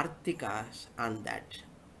Vartikas on that.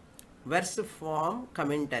 Verse form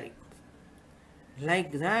commentary.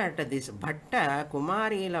 Like that, this Bhatta,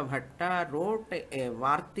 Kumarila Bhatta wrote a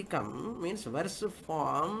Vartikam, means verse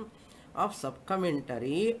form of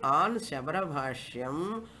sub-commentary on Shabara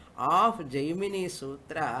Bhashyam of Jaimini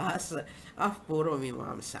Sutras of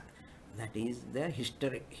Purvamimamsa. That is the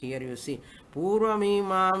history. Here you see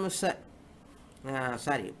Purvamimamsa,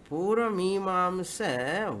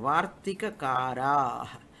 Purvamimamsa Vartikakara.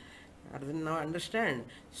 Now understand?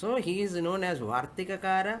 So he is known as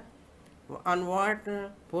Vartikakara. On what?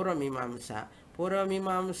 Purvamimamsa.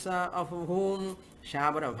 Purvamimamsa of whom?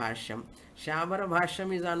 Shabara Bhashyam. Shabara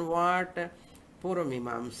Bhashyam is on what?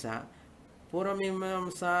 Purvamimamsa.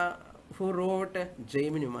 Purvamimamsa who wrote?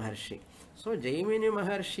 Jaimini Maharshi. So Jaimini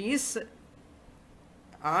Maharshi's,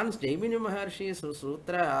 on Jaimini Maharshi's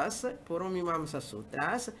sutras, Purvamimamsa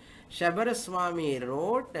sutras, Shabara Swami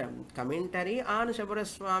wrote commentary on Shabara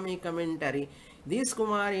Swami commentary. This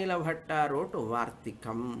Kumarila Bhatta wrote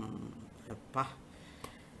Vartikam.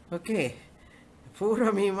 Okay.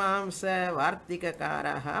 Purvamimamsa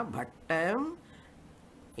Vartikakaraha Bhattam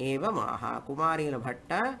Eva Maha. Kumarila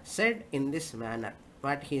Bhatta said in this manner.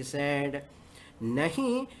 What he said?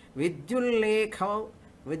 Nahi Vidyullekhavat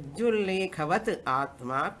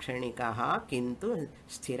Atma Kshanikaha Kintu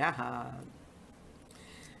Sthiraha.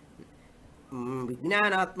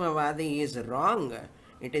 Vijnanatmavadi is wrong.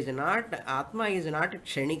 It is not, Atma is not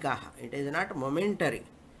Kshanikaha. It is not momentary.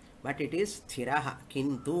 But it is sthiraha,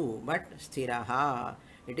 kintu, but sthiraha,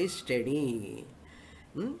 it is steady.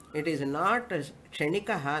 It is not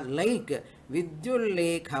kshanikaha like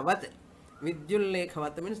vidyullekhavat.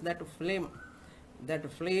 Vidyullekhavat means that flame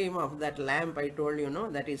of that lamp I told you,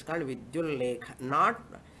 no, that is called vidyullekha, not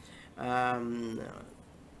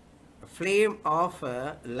flame of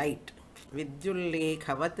light.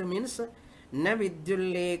 Vidyullekhavat means, na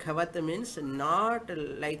vidyullekhavat means not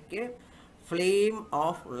like a flame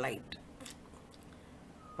of light.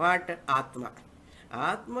 What? Atma.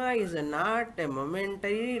 Atma is not a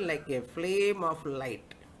momentary like a flame of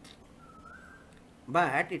light,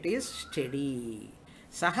 but it is steady.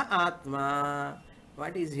 Saha Atma.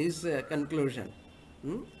 What is his conclusion?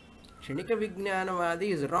 Kshanika Vijnanavadi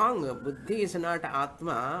is wrong. Buddhi is not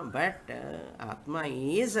Atma, but Atma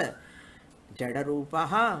is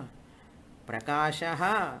Jadarupaha,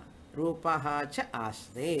 Prakashaha, Rupaha cha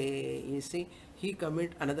aste. You see, he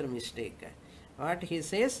commit another mistake. What he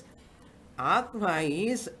says? Atma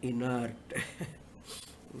is inert.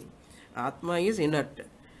 Atma is inert,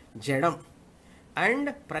 Jadam.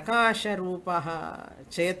 And Prakasha Rupaha,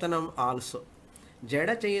 Chetanam also.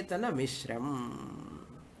 Jada Chetana Mishram.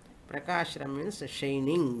 Prakasha means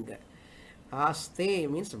shining. Aste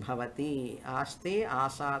means Bhavati. Aste,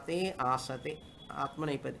 Asate, Asate.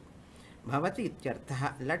 Atmanipadi. Bhavati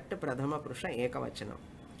ityartha. Lat pradhama purusha ekavachanam.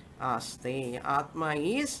 Aste. Atma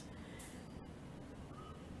is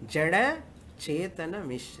Jada Chetana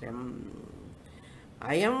Mishram.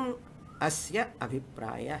 Ayam asya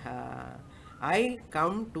abhiprayaha. I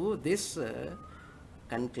come to this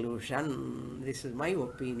conclusion. This is my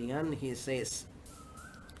opinion, he says.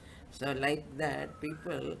 So like that,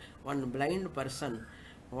 people, one blind person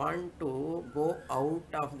want to go out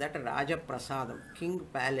of that Raja Prasadam, King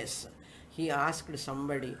Palace. He asked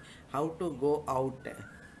somebody how to go out.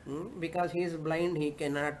 Because he is blind, he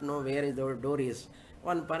cannot know where the door is.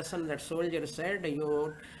 One person, that soldier, said,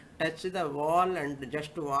 you touch the wall and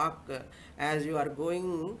just walk. As you are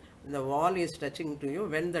going, the wall is touching to you.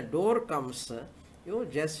 When the door comes, you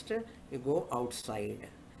go outside.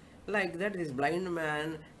 Like that, this blind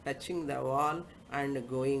man touching the wall and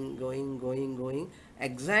going.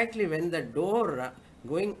 Exactly when the door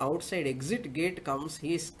going outside exit gate comes,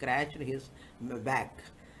 he scratched his back.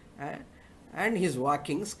 And he's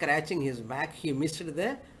walking, scratching his back. He missed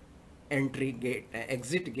the entry gate,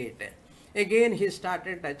 exit gate. Again he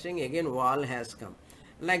started touching, again wall has come.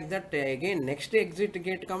 Like that, again next exit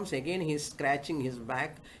gate comes, again he is scratching his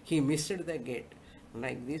back, he missed the gate.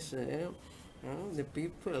 Like this, the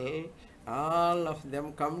people, all of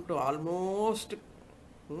them come to almost,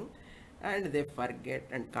 and they forget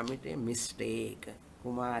and commit a mistake.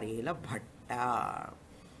 Kumarila Bhatta.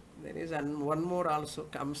 There is one more also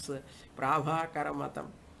comes, Prabhakara Matam.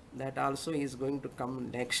 That also is going to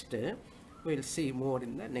come next. We'll see more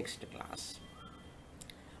in the next class.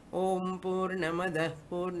 ॐ पूर्णमदः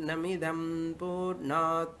पूर्णमिदं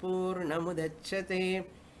पूर्णात् पूर्णमुदच्यते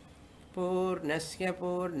पूर्णस्य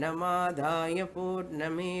पूर्णमादाय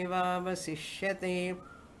पूर्णमेवावशिष्यते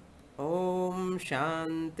ॐ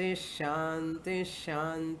शान्तिः शान्तिः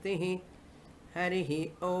शान्तिः हरिः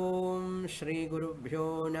ॐ श्रीगुरुभ्यो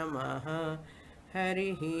नमः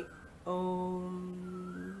हरिः ॐ